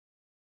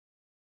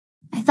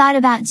I thought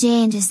about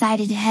Jay and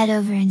decided to head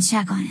over and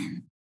check on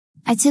him.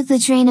 I took the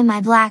train in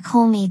my black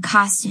homemade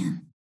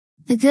costume.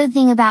 The good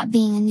thing about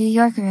being a New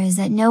Yorker is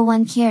that no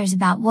one cares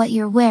about what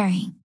you're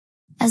wearing.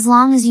 As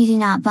long as you do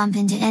not bump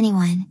into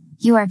anyone,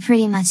 you are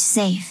pretty much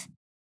safe.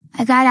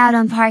 I got out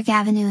on Park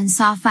Avenue and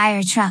saw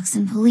fire trucks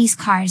and police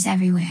cars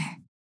everywhere.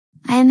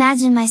 I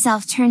imagined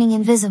myself turning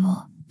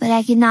invisible, but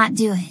I could not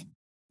do it.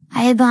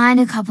 I hid behind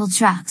a couple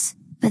trucks,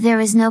 but there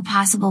was no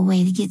possible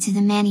way to get to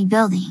the Manny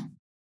building.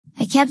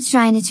 I kept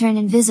trying to turn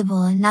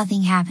invisible and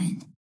nothing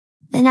happened.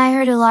 Then I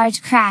heard a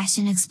large crash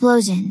and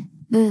explosion,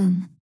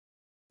 boom.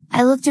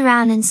 I looked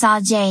around and saw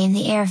Jay in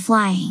the air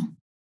flying.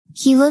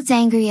 He looked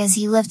angry as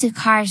he lifted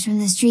cars from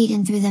the street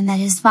and threw them at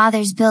his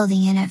father's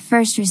building and at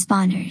first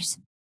responders.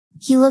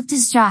 He looked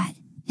distraught,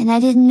 and I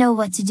didn't know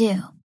what to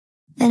do.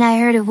 Then I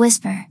heard a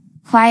whisper,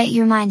 "Quiet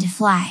your mind to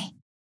fly."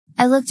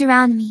 I looked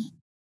around me.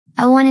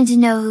 I wanted to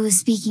know who was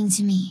speaking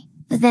to me,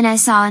 but then I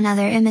saw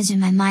another image in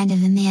my mind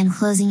of a man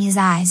closing his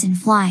eyes and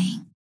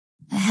flying.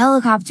 A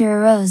helicopter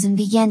arose and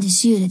began to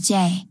shoot at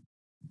Jay.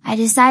 I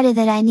decided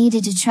that I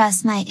needed to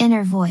trust my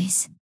inner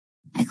voice.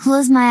 I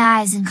closed my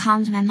eyes and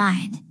calmed my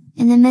mind.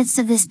 In the midst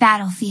of this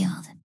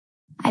battlefield,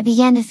 I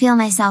began to feel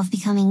myself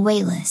becoming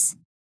weightless.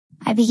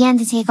 I began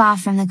to take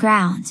off from the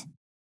ground.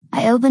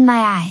 I opened my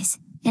eyes,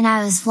 and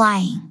I was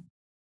flying.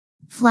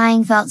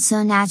 Flying felt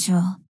so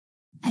natural.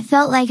 I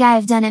felt like I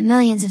have done it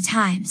millions of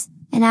times,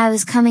 and I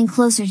was coming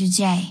closer to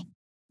Jay.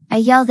 I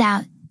yelled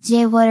out,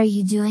 "Jay, what are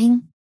you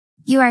doing?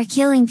 You are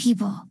killing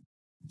people."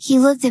 He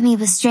looked at me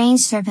with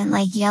strange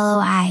serpent-like yellow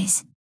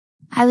eyes.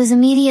 I was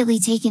immediately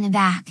taken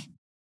aback.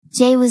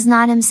 Jay was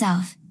not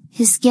himself,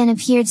 his skin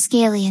appeared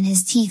scaly and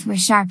his teeth were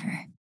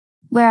sharper.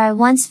 Where I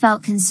once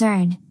felt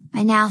concerned,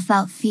 I now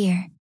felt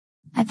fear.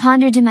 I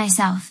pondered to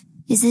myself,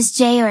 is this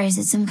Jay or is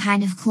it some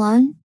kind of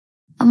clone?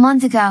 A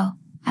month ago,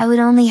 I would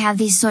only have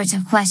these sorts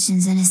of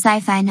questions in a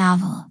sci-fi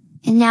novel,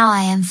 and now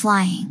I am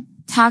flying,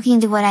 talking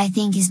to what I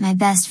think is my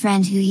best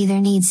friend who either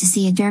needs to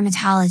see a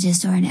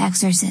dermatologist or an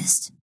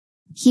exorcist.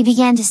 He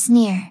began to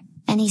sneer,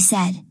 and he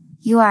said,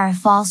 "You are a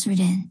false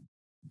Radin.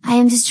 I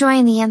am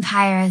destroying the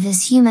empire of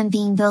this human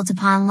being built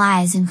upon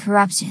lies and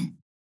corruption.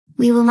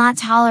 We will not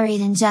tolerate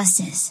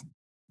injustice.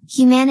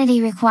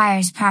 Humanity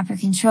requires proper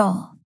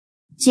control."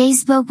 Jay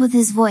spoke with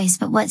his voice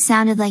but what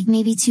sounded like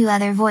maybe two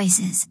other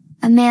voices,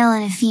 a male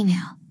and a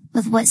female,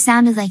 with what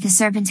sounded like a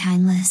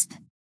serpentine lisp.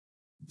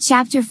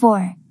 Chapter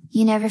 4,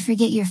 You Never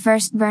Forget Your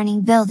First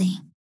Burning Building.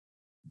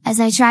 As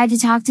I tried to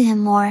talk to him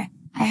more,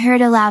 I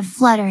heard a loud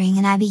fluttering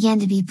and I began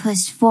to be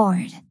pushed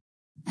forward.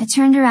 I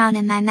turned around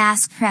and my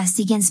mask pressed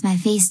against my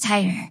face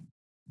tighter.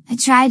 I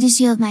tried to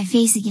shield my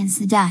face against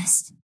the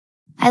dust.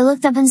 I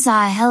looked up and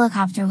saw a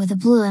helicopter with a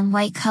blue and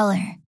white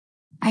color.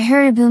 I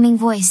heard a booming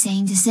voice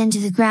saying, "Descend to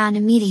the ground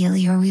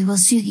immediately or we will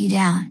shoot you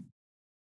down."